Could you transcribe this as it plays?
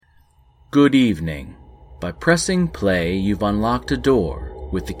Good evening. By pressing play, you've unlocked a door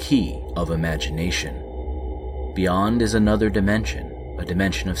with the key of imagination. Beyond is another dimension, a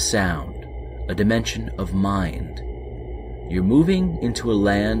dimension of sound, a dimension of mind. You're moving into a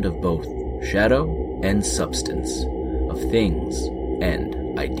land of both shadow and substance, of things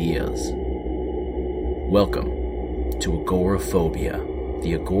and ideas. Welcome to Agoraphobia,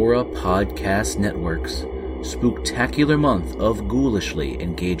 the Agora Podcast Network's spooktacular month of ghoulishly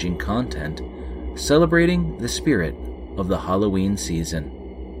engaging content, celebrating the spirit of the Halloween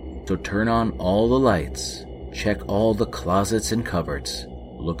season. So turn on all the lights, check all the closets and cupboards,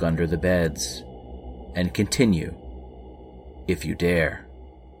 look under the beds, and continue, if you dare.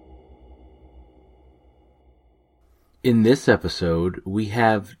 In this episode, we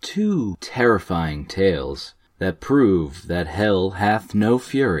have two terrifying tales that prove that hell hath no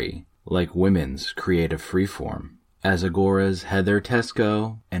fury like women's creative freeform, as Agora's Heather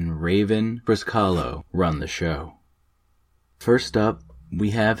Tesco and Raven Briscalo run the show. First up, we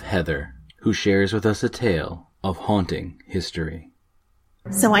have Heather, who shares with us a tale of haunting history.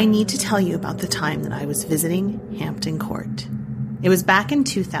 So I need to tell you about the time that I was visiting Hampton Court. It was back in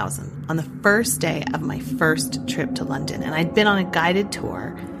 2000, on the first day of my first trip to London, and I'd been on a guided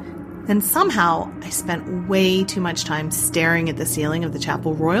tour. Then somehow I spent way too much time staring at the ceiling of the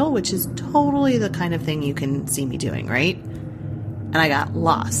Chapel Royal, which is totally the kind of thing you can see me doing, right? And I got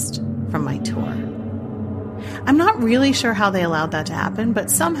lost from my tour. I'm not really sure how they allowed that to happen,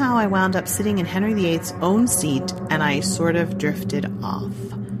 but somehow I wound up sitting in Henry VIII's own seat and I sort of drifted off.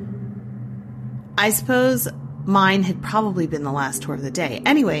 I suppose mine had probably been the last tour of the day.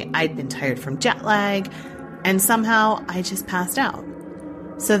 Anyway, I'd been tired from jet lag, and somehow I just passed out.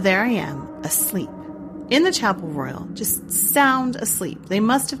 So there I am, asleep, in the Chapel Royal, just sound asleep. They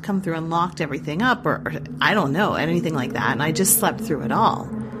must have come through and locked everything up, or I don't know, anything like that, and I just slept through it all.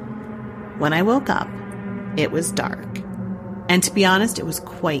 When I woke up, it was dark. And to be honest, it was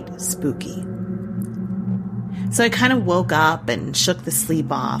quite spooky. So I kind of woke up and shook the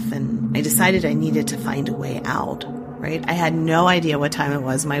sleep off, and I decided I needed to find a way out, right? I had no idea what time it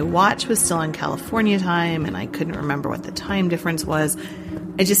was. My watch was still on California time, and I couldn't remember what the time difference was.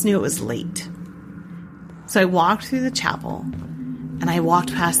 I just knew it was late. So I walked through the chapel, and I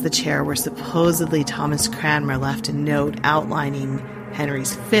walked past the chair where supposedly Thomas Cranmer left a note outlining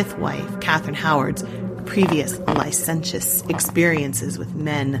Henry's fifth wife, Catherine Howard's, previous licentious experiences with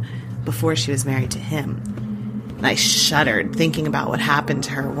men before she was married to him. And I shuddered thinking about what happened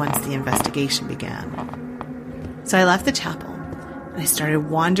to her once the investigation began. So I left the chapel, and I started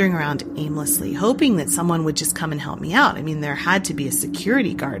wandering around aimlessly, hoping that someone would just come and help me out. I mean, there had to be a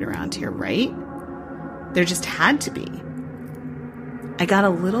security guard around here, right? There just had to be. I got a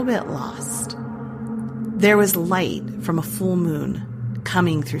little bit lost. There was light from a full moon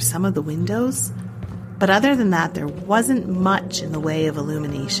coming through some of the windows, but other than that, there wasn't much in the way of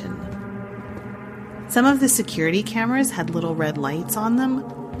illumination. Some of the security cameras had little red lights on them,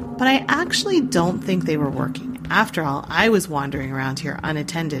 but I actually don't think they were working. After all, I was wandering around here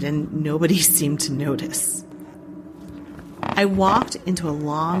unattended and nobody seemed to notice. I walked into a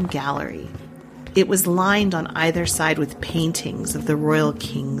long gallery. It was lined on either side with paintings of the royal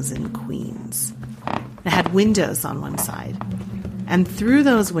kings and queens. It had windows on one side, and through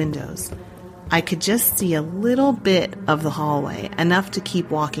those windows, I could just see a little bit of the hallway, enough to keep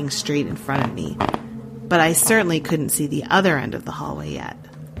walking straight in front of me, but I certainly couldn't see the other end of the hallway yet.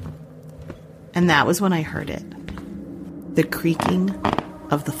 And that was when I heard it. The creaking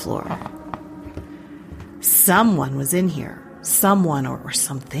of the floor. Someone was in here. Someone or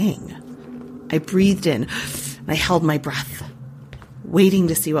something. I breathed in, and I held my breath, waiting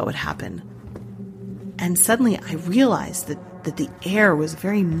to see what would happen. And suddenly I realized that the air was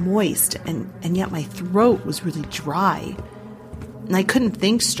very moist, and yet my throat was really dry. And I couldn't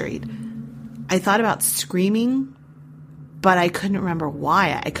think straight. I thought about screaming, but I couldn't remember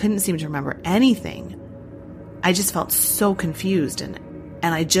why. I couldn't seem to remember anything. I just felt so confused, and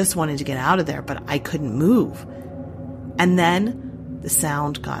I just wanted to get out of there, but I couldn't move. And then the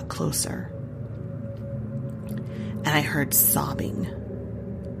sound got closer. And I heard sobbing.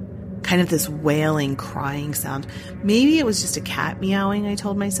 Kind of this wailing, crying sound. Maybe it was just a cat meowing, I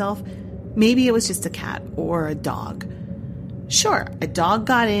told myself. Maybe it was just a cat or a dog. Sure, a dog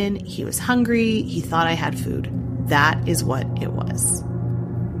got in, he was hungry, he thought I had food. That is what it was.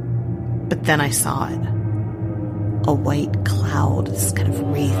 But then I saw it. A white cloud, this kind of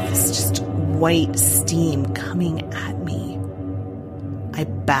wraith, this just white steam coming at me. I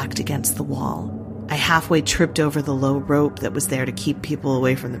backed against the wall. I halfway tripped over the low rope that was there to keep people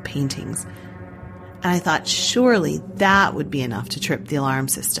away from the paintings. And I thought surely that would be enough to trip the alarm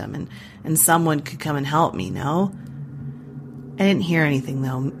system and someone could come and help me, no? I didn't hear anything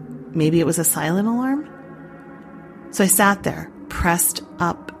though. Maybe it was a silent alarm? So I sat there, pressed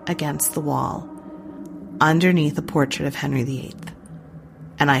up against the wall, underneath a portrait of Henry VIII.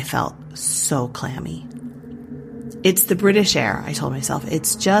 And I felt so clammy. It's the British air, I told myself.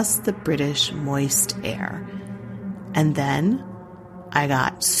 It's just the British moist air. And then I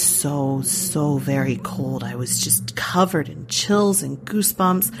got so very cold. I was just covered in chills and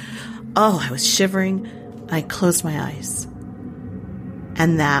goosebumps. Oh, I was shivering. I closed my eyes.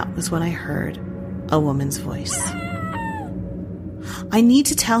 And that was when I heard a woman's voice. I need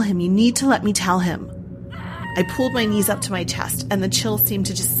to tell him. You need to let me tell him. I pulled my knees up to my chest, and the chills seemed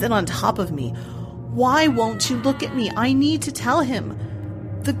to just sit on top of me. Why won't you look at me? I need to tell him.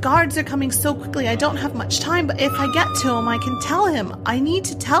 The guards are coming so quickly. I don't have much time, but if I get to him, I can tell him. I need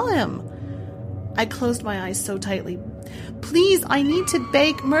to tell him. I closed my eyes so tightly. Please, I need to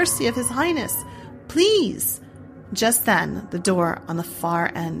beg mercy of His Highness. Please. Just then, the door on the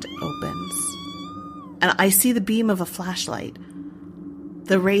far end opens, and I see the beam of a flashlight.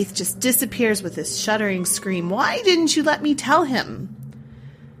 The wraith just disappears with this shuddering scream. Why didn't you let me tell him?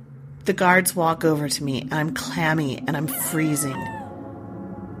 The guards walk over to me, and I'm clammy, and I'm freezing.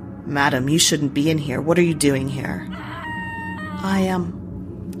 Madam, you shouldn't be in here. What are you doing here? I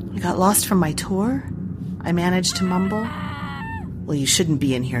got lost from my tour, I managed to mumble. Well, you shouldn't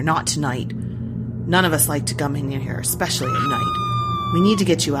be in here, not tonight. None of us like to come in here, especially at night. We need to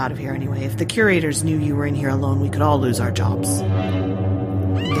get you out of here anyway. If the curators knew you were in here alone, we could all lose our jobs.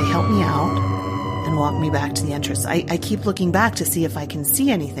 They help me out and walk me back to the entrance. I keep looking back to see if I can see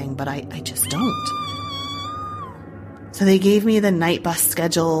anything, but I just don't. So they gave me the night bus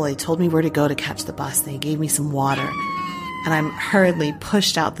schedule. They told me where to go to catch the bus. They gave me some water. And I'm hurriedly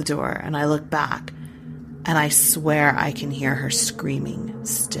pushed out the door, and I look back, and I swear I can hear her screaming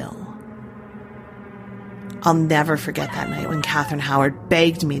still. I'll never forget that night when Catherine Howard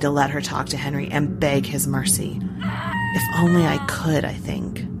begged me to let her talk to Henry and beg his mercy. If only I could, I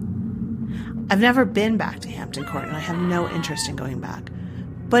think. I've never been back to Hampton Court, and I have no interest in going back.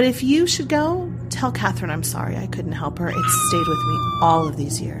 But if you should go, tell Catherine I'm sorry I couldn't help her. It stayed with me all of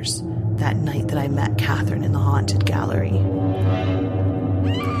these years, that night that I met Catherine in the haunted gallery.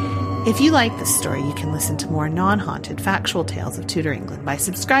 If you like this story, you can listen to more non-haunted, factual tales of Tudor England by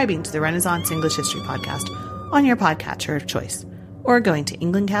subscribing to the Renaissance English History Podcast on your podcatcher of choice, or going to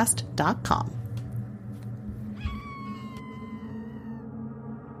englandcast.com.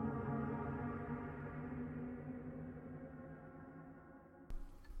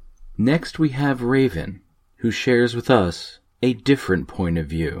 Next we have Raven, who shares with us a different point of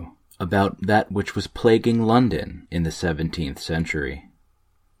view about that which was plaguing London in the 17th century.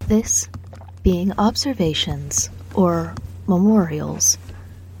 This being observations, or memorials,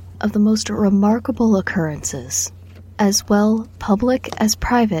 of the most remarkable occurrences, as well public as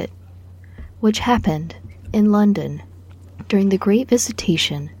private, which happened in London during the Great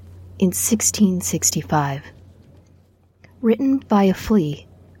Visitation in 1665. Written by a flea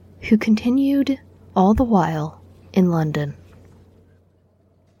who continued all the while in London.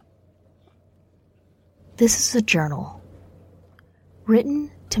 This is a journal,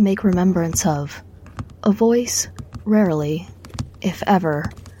 written to make remembrance of a voice rarely, if ever,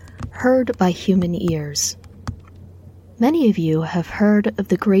 heard by human ears. Many of you have heard of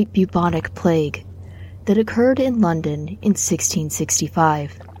the Great Bubonic Plague that occurred in London in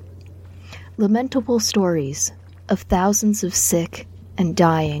 1665. Lamentable stories of thousands of sick and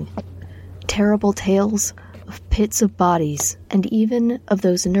dying, terrible tales of pits of bodies, and even of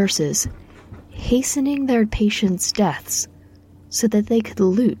those nurses hastening their patients' deaths so that they could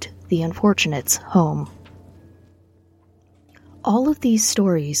loot the unfortunates home. All of these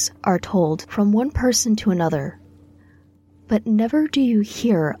stories are told from one person to another, but never do you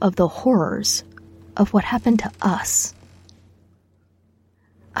hear of the horrors of what happened to us.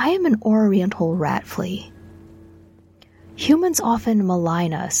 I am an Oriental rat flea. Humans often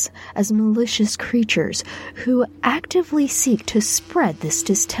malign us as malicious creatures who actively seek to spread this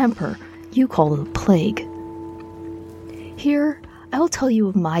distemper you call the plague. Here, I will tell you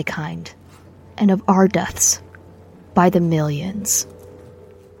of my kind, and of our deaths, by the millions.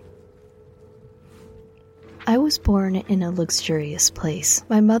 I was born in a luxurious place.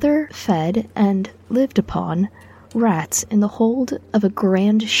 My mother fed and lived upon rats in the hold of a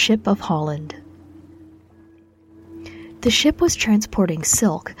grand ship of Holland. The ship was transporting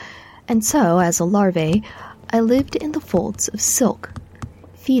silk, and so, as a larvae, I lived in the folds of silk,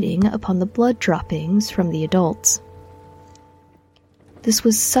 feeding upon the blood droppings from the adults. This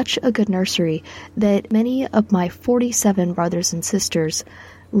was such a good nursery that many of my 47 brothers and sisters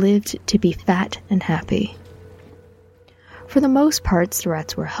lived to be fat and happy. For the most part, the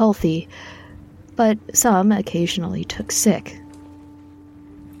rats were healthy, but some occasionally took sick.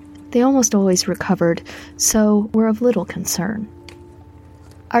 They almost always recovered, so were of little concern.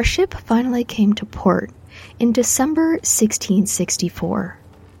 Our ship finally came to port in December 1664.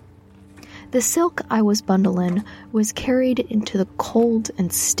 The silk I was bundling was carried into the cold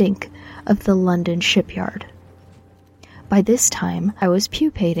and stink of the London shipyard. By this time, I was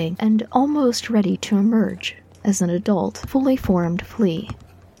pupating and almost ready to emerge as an adult, fully formed flea.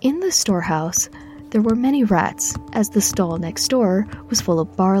 In the storehouse, there were many rats, as the stall next door was full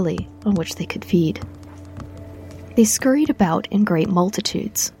of barley on which they could feed. They scurried about in great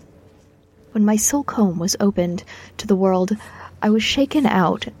multitudes. When my silk home was opened to the world, I was shaken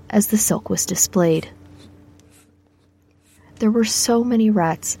out as the silk was displayed. There were so many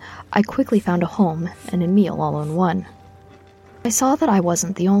rats, I quickly found a home and a meal all in one. I saw that I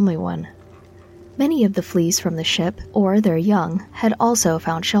wasn't the only one. Many of the fleas from the ship, or their young, had also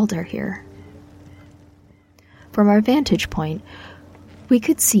found shelter here. From our vantage point, we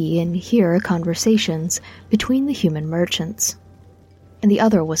could see and hear conversations between the human merchants. And the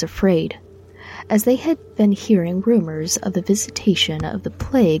other was afraid, as they had been hearing rumors of the visitation of the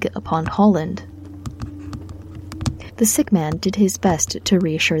plague upon Holland. The sick man did his best to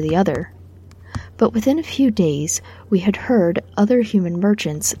reassure the other, but within a few days we had heard other human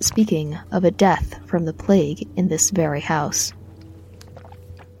merchants speaking of a death from the plague in this very house.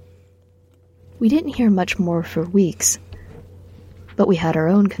 We didn't hear much more for weeks, but we had our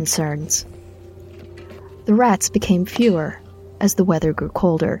own concerns. The rats became fewer as the weather grew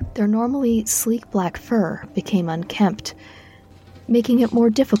colder. Their normally sleek black fur became unkempt, making it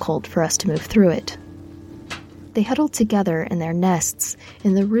more difficult for us to move through it. They huddled together in their nests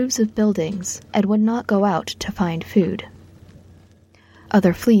in the roofs of buildings and would not go out to find food.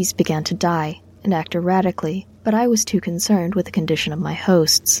 Other fleas began to die and act erratically, but I was too concerned with the condition of my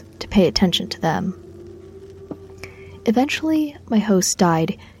hosts to pay attention to them. Eventually, my hosts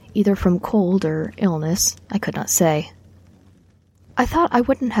died, either from cold or illness, I could not say. I thought I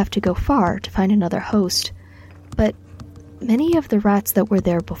wouldn't have to go far to find another host, but many of the rats that were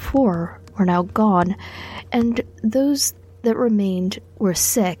there before were now gone, and those that remained were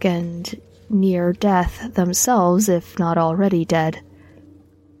sick and near death themselves, if not already dead.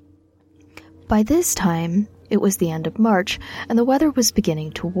 By this time, it was the end of March, and the weather was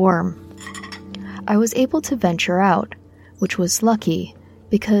beginning to warm. I was able to venture out, which was lucky,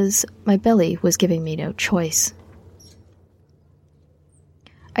 because my belly was giving me no choice.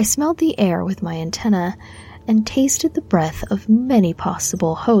 I smelled the air with my antenna and tasted the breath of many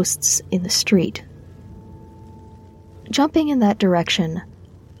possible hosts in the street. Jumping in that direction,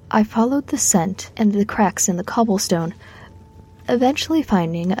 I followed the scent and the cracks in the cobblestone, eventually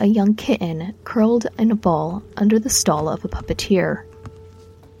finding a young kitten curled in a ball under the stall of a puppeteer.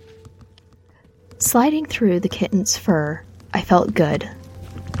 Sliding through the kitten's fur, I felt good.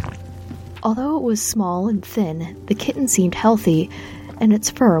 Although it was small and thin, the kitten seemed healthy, and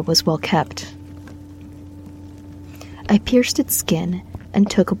its fur was well kept. I pierced its skin and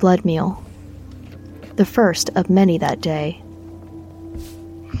took a blood meal, the first of many that day.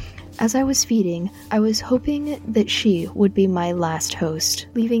 As I was feeding, I was hoping that she would be my last host.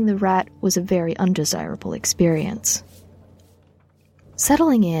 Leaving the rat was a very undesirable experience.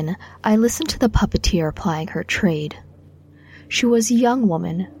 Settling in, I listened to the puppeteer plying her trade. She was a young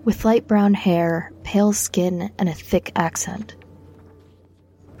woman with light brown hair, pale skin, and a thick accent.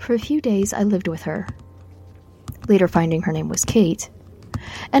 For a few days I lived with her, later finding her name was Kate,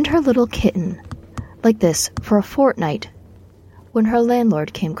 and her little kitten, like this for a fortnight, when her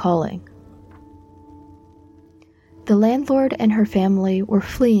landlord came calling. The landlord and her family were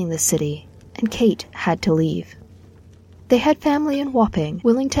fleeing the city, and Kate had to leave. They had family in Wapping,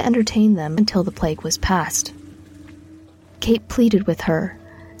 willing to entertain them until the plague was past. Kate pleaded with her,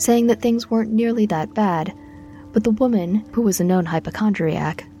 saying that things weren't nearly that bad, but the woman, who was a known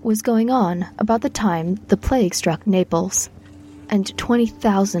hypochondriac, was going on about the time the plague struck Naples, and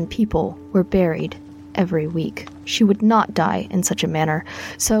 20,000 people were buried every week. She would not die in such a manner,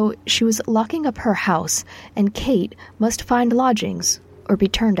 so she was locking up her house, and Kate must find lodgings or be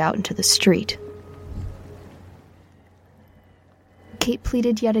turned out into the street. Kate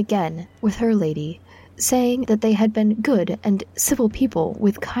pleaded yet again with her lady, saying that they had been good and civil people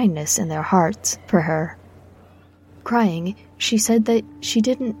with kindness in their hearts for her. Crying, she said that she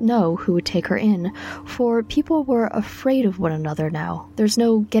didn't know who would take her in, for people were afraid of one another now. There's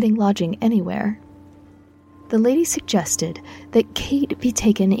no getting lodging anywhere. the lady suggested that Kate be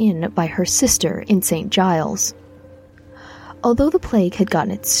taken in by her sister in St. Giles. Although the plague had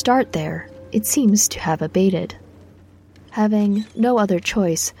gotten its start there, it seems to have abated. Having no other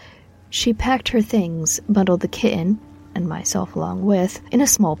choice, she packed her things, bundled the kitten, and myself along with, in a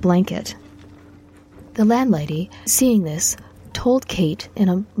small blanket. The landlady, seeing this, told Kate in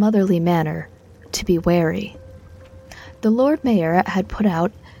a motherly manner to be wary. The Lord Mayor had put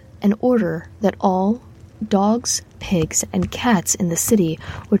out an order that all dogs, pigs, and cats in the city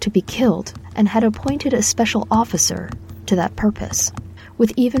were to be killed, and had appointed a special officer to that purpose.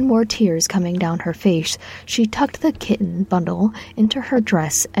 With even more tears coming down her face, she tucked the kitten bundle into her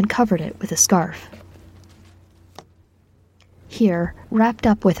dress and covered it with a scarf. Here, wrapped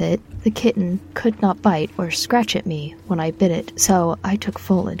up with it, the kitten could not bite or scratch at me when I bit it, so I took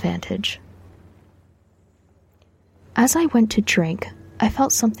full advantage. As I went to drink, I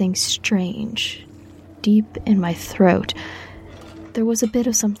felt something strange, deep in my throat. There was a bit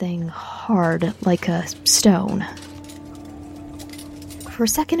of something hard, like a stone. For a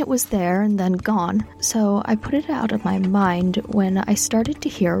second it was there and then gone, so I put it out of my mind when I started to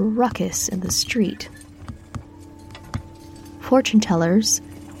hear a ruckus in the street. Fortune tellers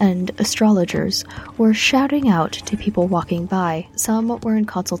and astrologers were shouting out to people walking by. Some were in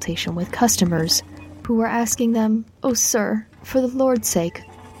consultation with customers, who were asking them, "Oh, sir, for the Lord's sake,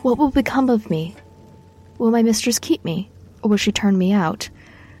 what will become of me? Will my mistress keep me, or will she turn me out?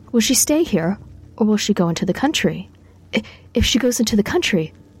 Will she stay here, or will she go into the country? If she goes into the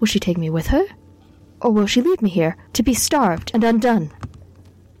country, will she take me with her? Or will she leave me here to be starved and undone?"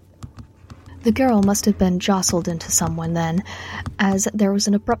 The girl must have been jostled into someone then, as there was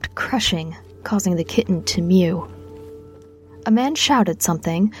an abrupt crushing, causing the kitten to mew. A man shouted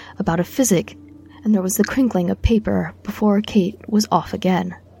something about a physic, and there was the crinkling of paper before Kate was off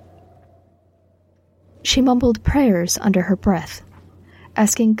again. She mumbled prayers under her breath,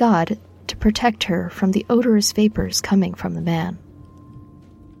 asking God to protect her from the odorous vapors coming from the man.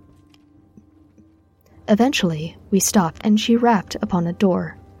 Eventually, we stopped, and she rapped upon a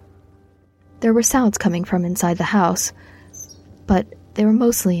door. There were sounds coming from inside the house, but they were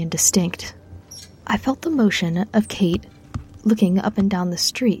mostly indistinct. I felt the motion of Kate looking up and down the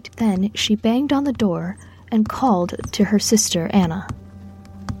street. Then she banged on the door and called to her sister Anna.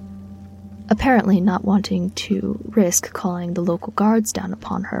 Apparently not wanting to risk calling the local guards down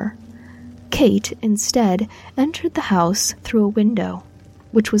upon her, Kate instead entered the house through a window,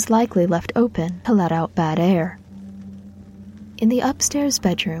 which was likely left open to let out bad air. In the upstairs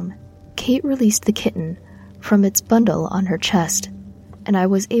bedroom, Kate released the kitten from its bundle on her chest, and I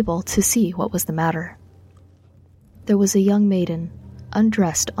was able to see what was the matter. There was a young maiden,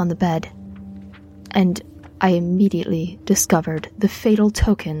 undressed on the bed, and I immediately discovered the fatal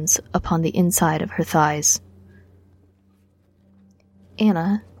tokens upon the inside of her thighs.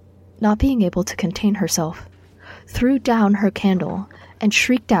 Anna, not being able to contain herself, threw down her candle and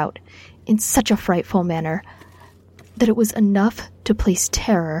shrieked out in such a frightful manner that it was enough to place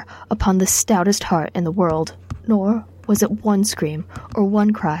terror upon the stoutest heart in the world. Nor was it one scream or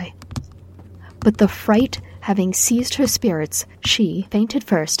one cry, but the fright having seized her spirits, she fainted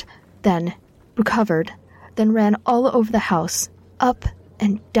first, then recovered, then ran all over the house, up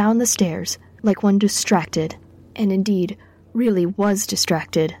and down the stairs, like one distracted, and indeed really was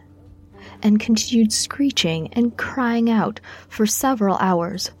distracted, and continued screeching and crying out for several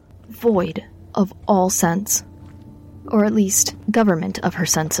hours, void of all sense, or at least government of her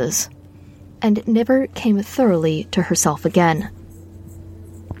senses, and never came thoroughly to herself again.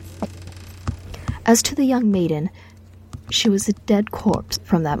 As to the young maiden, she was a dead corpse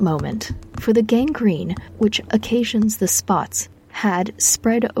from that moment, for the gangrene which occasions the spots had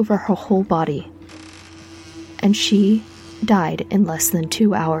spread over her whole body, and she died in less than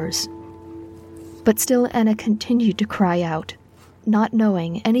 2 hours. But still Anna continued to cry out, not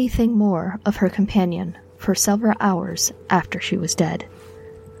knowing anything more of her companion for several hours after she was dead.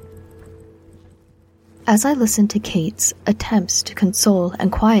 As I listened to Kate's attempts to console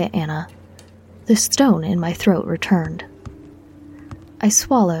and quiet Anna, the stone in my throat returned. I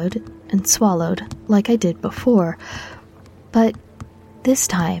swallowed and swallowed like I did before, but this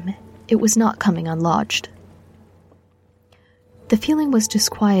time it was not coming unlodged. The feeling was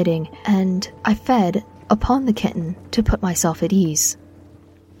disquieting, and I fed upon the kitten to put myself at ease.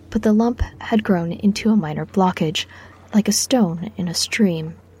 But the lump had grown into a minor blockage, like a stone in a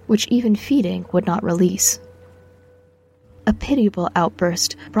stream, which even feeding would not release. A pitiable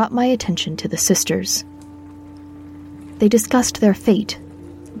outburst brought my attention to the sisters. They discussed their fate.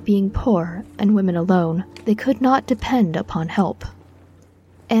 Being poor and women alone, they could not depend upon help.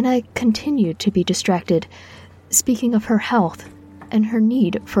 Anna continued to be distracted, speaking of her health and her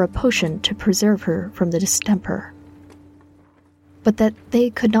need for a potion to preserve her from the distemper, but that they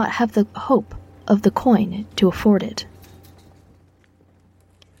could not have the hope of the coin to afford it.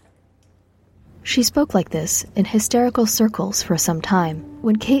 She spoke like this in hysterical circles for some time,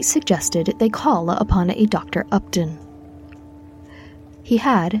 when Kate suggested they call upon a Dr. Upton. He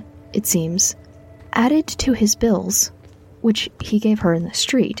had, it seems, added to his bills, which he gave her in the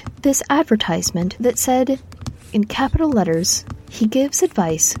street, this advertisement that said, in capital letters, "He gives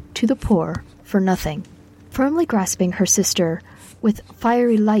advice to the poor for nothing." Firmly grasping her sister, with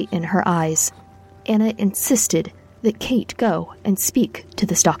fiery light in her eyes, Anna insisted that Kate go and speak to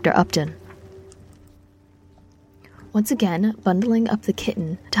this Dr. Upton. Once again, bundling up the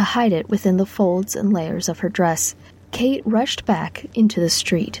kitten to hide it within the folds and layers of her dress, Kate rushed back into the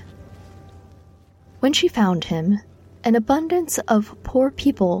street. When she found him, an abundance of poor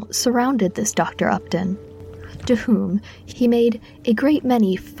people surrounded this Dr. Upton, to whom he made a great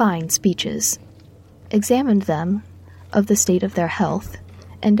many fine speeches, examined them of the state of their health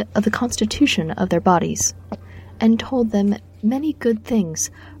and of the constitution of their bodies, and told them many good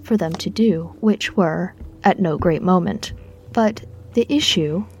things for them to do, which were at no great moment. But the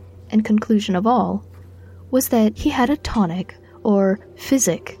issue and conclusion of all was that he had a tonic or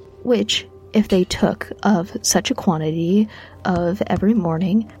physic, which, if they took of such a quantity of every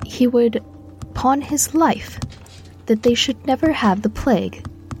morning, he would pawn his life, that they should never have the plague,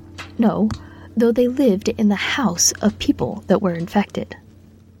 no, though they lived in the house of people that were infected.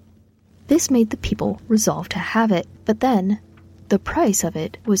 This made the people resolve to have it, but then the price of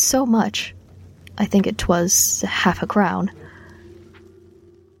it was so much, I think it was half a crown.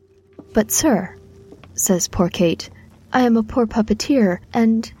 "But, sir," says poor Kate, "I am a poor puppeteer,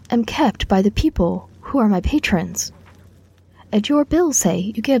 and am kept by the people who are my patrons. And your bills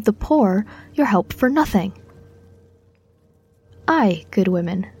say you give the poor your help for nothing." "Aye, good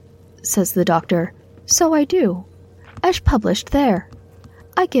women," says the doctor, "so I do, as published there.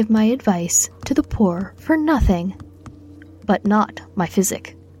 I give my advice to the poor for nothing, but not my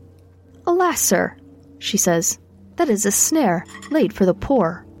physic." "Alas, sir," she says, "that is a snare laid for the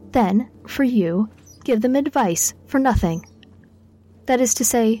poor. Then, for you, give them advice for nothing. That is to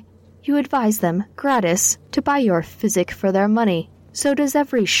say, you advise them gratis to buy your physic for their money. So does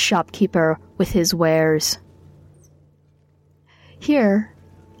every shopkeeper with his wares." Here,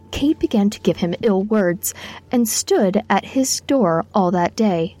 Kate began to give him ill words, and stood at his door all that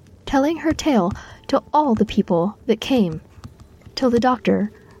day, telling her tale to all the people that came, till the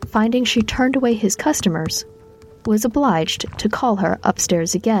doctor, finding she turned away his customers, was obliged to call her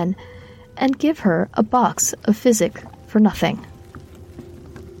upstairs again, and give her a box of physic for nothing.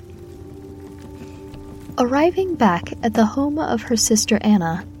 Arriving back at the home of her sister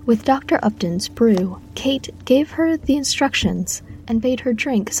Anna, with Dr. Upton's brew, Kate gave her the instructions, and bade her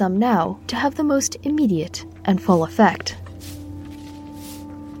drink some now, to have the most immediate and full effect.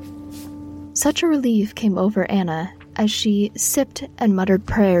 Such a relief came over Anna as she sipped and muttered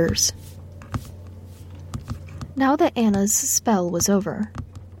prayers. Now that Anna's spell was over,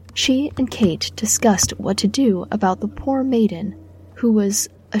 she and Kate discussed what to do about the poor maiden who was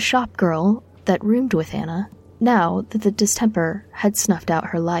a shop girl that roomed with Anna, now that the distemper had snuffed out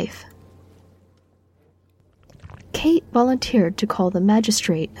her life. Kate volunteered to call the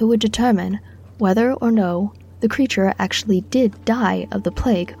magistrate who would determine whether or no the creature actually did die of the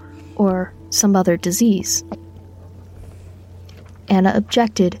plague or some other disease. Anna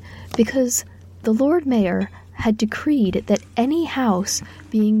objected because the Lord Mayor had decreed that any house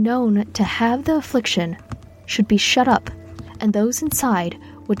being known to have the affliction should be shut up, and those inside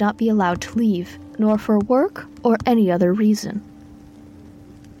would not be allowed to leave, nor for work or any other reason.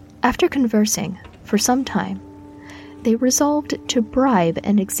 After conversing for some time, they resolved to bribe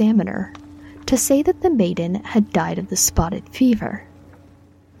an examiner to say that the maiden had died of the spotted fever.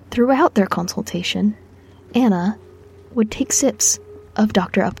 Throughout their consultation, Anna would take sips of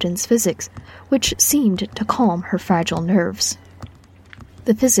Dr. Upton's physics, which seemed to calm her fragile nerves.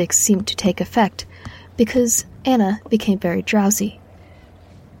 The physics seemed to take effect because Anna became very drowsy.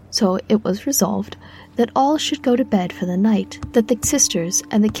 So it was resolved that all should go to bed for the night, that the sisters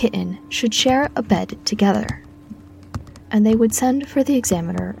and the kitten should share a bed together, and they would send for the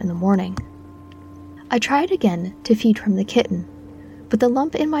examiner in the morning. I tried again to feed from the kitten, but the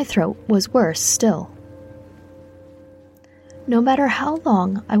lump in my throat was worse still. No matter how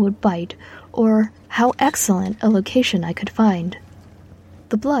long I would bite, or how excellent a location I could find,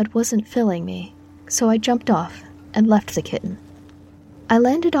 the blood wasn't filling me, so I jumped off and left the kitten. I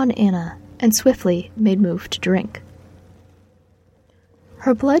landed on Anna and swiftly made move to drink.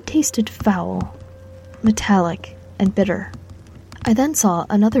 Her blood tasted foul, metallic, and bitter. I then saw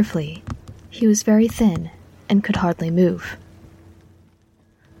another flea. He was very thin and could hardly move.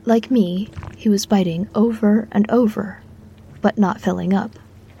 Like me, he was biting over and over, but not filling up.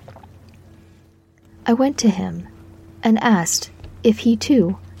 I went to him and asked if he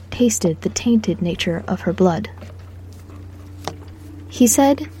too tasted the tainted nature of her blood. He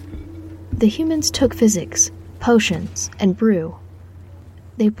said, "The humans took physics, potions, and brew.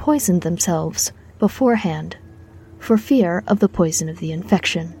 They poisoned themselves beforehand for fear of the poison of the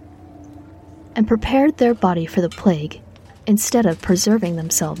infection, and prepared their body for the plague instead of preserving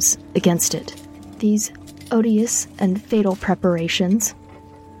themselves against it. These odious and fatal preparations,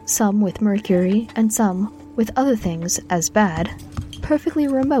 some with mercury and some with other things as bad, perfectly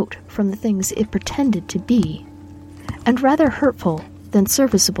remote from the things it pretended to be, and rather hurtful than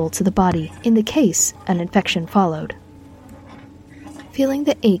serviceable to the body in the case an infection followed." Feeling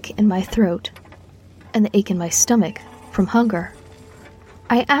the ache in my throat and the ache in my stomach from hunger,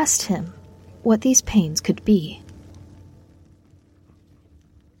 I asked him what these pains could be.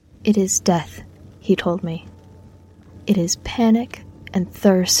 "It is death," he told me. "It is panic and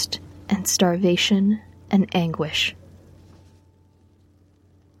thirst and starvation and anguish."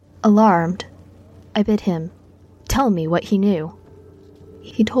 Alarmed, I bid him tell me what he knew.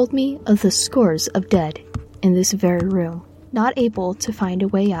 He told me of the scores of dead in this very room, not able to find a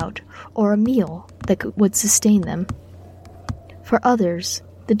way out or a meal that would sustain them. For others,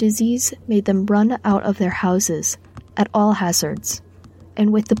 the disease made them run out of their houses at all hazards,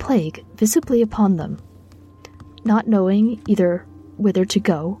 and with the plague visibly upon them, not knowing either whither to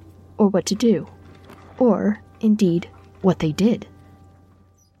go or what to do, or, indeed, what they did.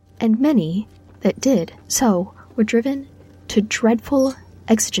 And many that did so were driven to dreadful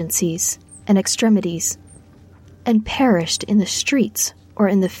exigencies and extremities, and perished in the streets or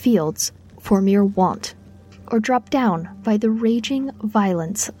in the fields for mere want, or dropped down by the raging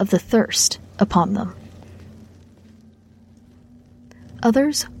violence of the thirst upon them.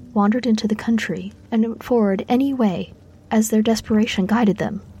 Others wandered into the country and went forward any way as their desperation guided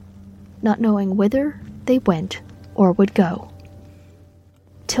them, not knowing whither they went or would go,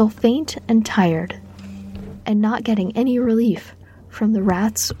 till faint and tired, and not getting any relief from the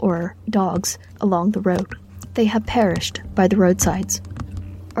rats or dogs along the road, they have perished by the roadsides,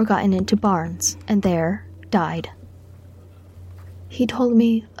 or gotten into barns, and there died. He told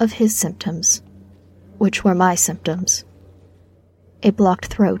me of his symptoms, which were my symptoms: a blocked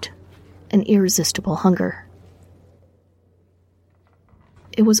throat, and irresistible hunger.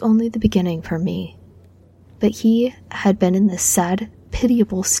 It was only the beginning for me, but he had been in this sad,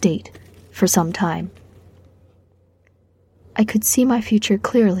 pitiable state for some time. I could see my future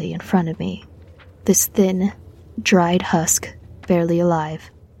clearly in front of me, this thin, dried husk, barely alive.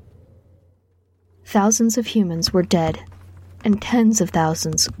 Thousands of humans were dead, and tens of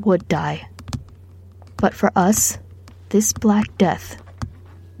thousands would die. But for us, this Black Death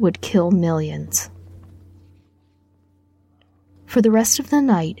would kill millions. For the rest of the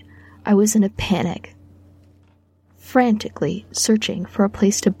night, I was in a panic, frantically searching for a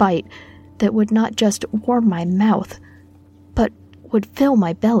place to bite that would not just warm my mouth, but would fill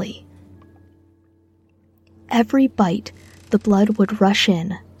my belly. Every bite, the blood would rush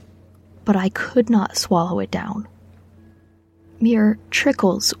in, but I could not swallow it down. Mere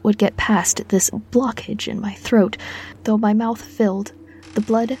trickles would get past this blockage in my throat. Though my mouth filled, the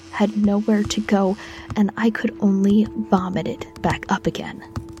blood had nowhere to go, and I could only vomit it back up again.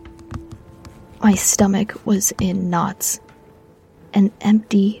 My stomach was in knots, an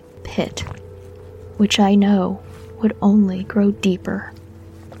empty pit, which I know would only grow deeper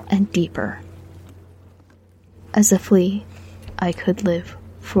and deeper. As a flea, I could live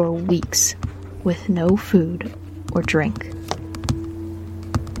for weeks with no food or drink.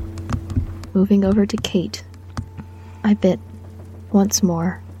 Moving over to Kate, I bit once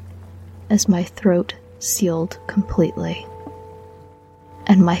more as my throat sealed completely,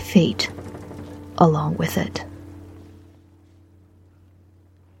 and my fate along with it.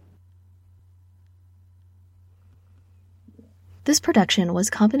 This production was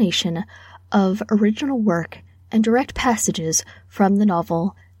a combination of original work and direct passages from the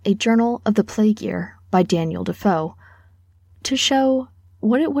novel A Journal of the Plague Year by Daniel Defoe, to show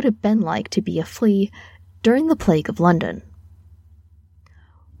what it would have been like to be a flea during the Plague of London.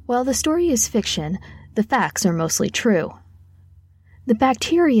 While the story is fiction, the facts are mostly true. The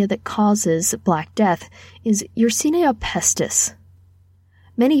bacteria that causes Black Death is Yersinia pestis.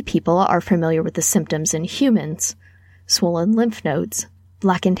 Many people are familiar with the symptoms in humans: swollen lymph nodes,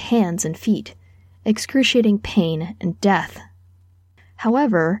 blackened hands and feet, excruciating pain, and death.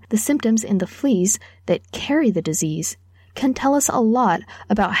 However, the symptoms in the fleas that carry the disease can tell us a lot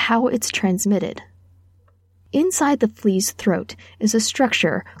about how it's transmitted. Inside the flea's throat is a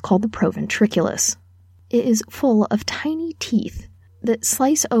structure called the proventriculus. It is full of tiny teeth that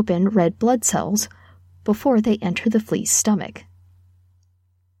slice open red blood cells before they enter the flea's stomach.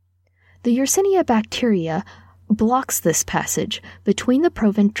 The Yersinia bacteria blocks this passage between the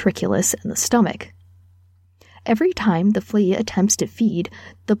proventriculus and the stomach. Every time the flea attempts to feed,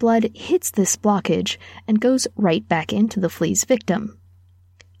 the blood hits this blockage and goes right back into the flea's victim,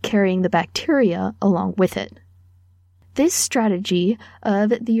 carrying the bacteria along with it. This strategy of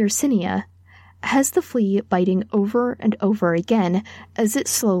the Yersinia has the flea biting over and over again as it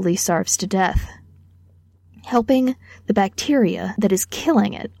slowly starves to death, helping the bacteria that is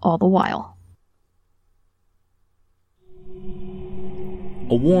killing it all the while.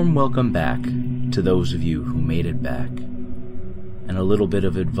 A warm welcome back to those of you who made it back, and a little bit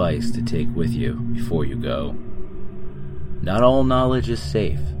of advice to take with you before you go. Not all knowledge is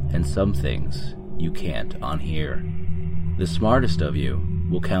safe, and some things you can't unhear. The smartest of you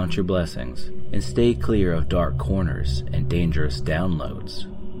will count your blessings and stay clear of dark corners and dangerous downloads.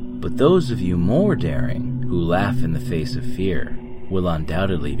 But those of you more daring, who laugh in the face of fear, will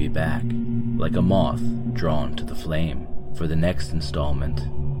undoubtedly be back, like a moth drawn to the flame, for the next installment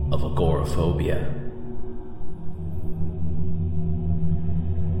of Agoraphobia.